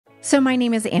So my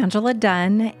name is Angela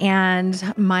Dunn,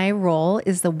 and my role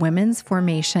is the Women's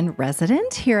Formation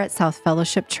Resident here at South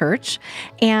Fellowship Church.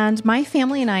 And my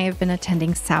family and I have been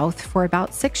attending South for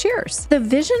about 6 years. The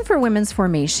vision for Women's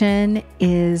Formation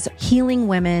is healing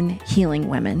women, healing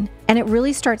women. And it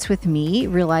really starts with me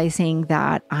realizing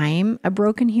that I'm a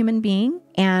broken human being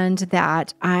and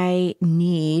that I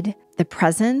need the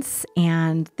presence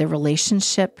and the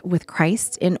relationship with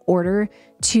Christ in order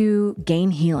to gain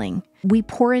healing. We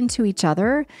pour into each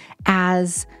other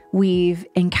as we've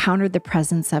encountered the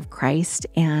presence of Christ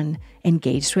and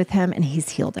engaged with him, and he's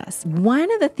healed us.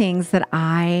 One of the things that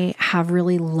I have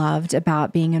really loved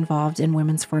about being involved in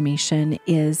Women's Formation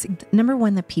is, number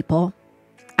one, the people.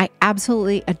 I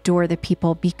absolutely adore the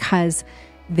people because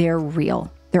they're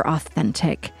real, they're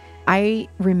authentic. I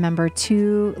remember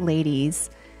two ladies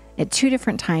at two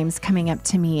different times coming up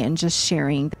to me and just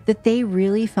sharing that they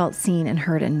really felt seen and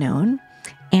heard and known.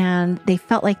 And they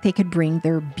felt like they could bring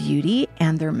their beauty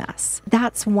and their mess.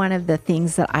 That's one of the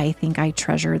things that I think I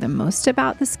treasure the most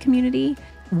about this community.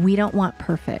 We don't want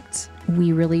perfect.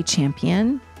 We really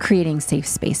champion creating safe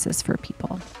spaces for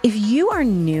people. If you are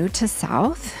new to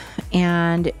South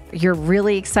and you're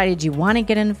really excited, you want to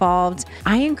get involved,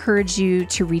 I encourage you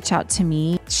to reach out to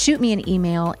me. Shoot me an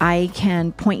email. I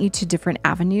can point you to different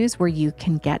avenues where you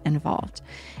can get involved.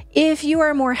 If you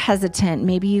are more hesitant,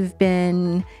 maybe you've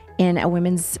been in a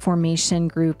women's formation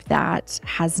group that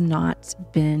has not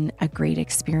been a great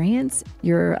experience,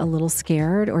 you're a little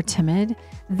scared or timid,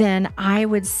 then I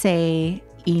would say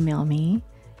email me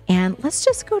and let's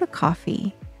just go to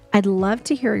coffee. I'd love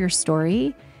to hear your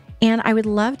story, and I would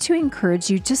love to encourage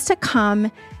you just to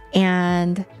come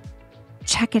and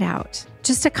check it out,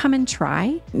 just to come and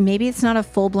try. Maybe it's not a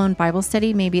full-blown Bible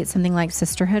study. Maybe it's something like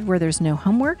Sisterhood where there's no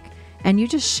homework and you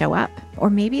just show up. Or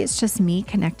maybe it's just me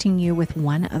connecting you with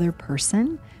one other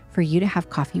person for you to have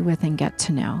coffee with and get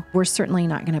to know. We're certainly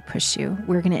not going to push you.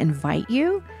 We're going to invite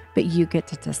you, but you get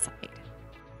to decide.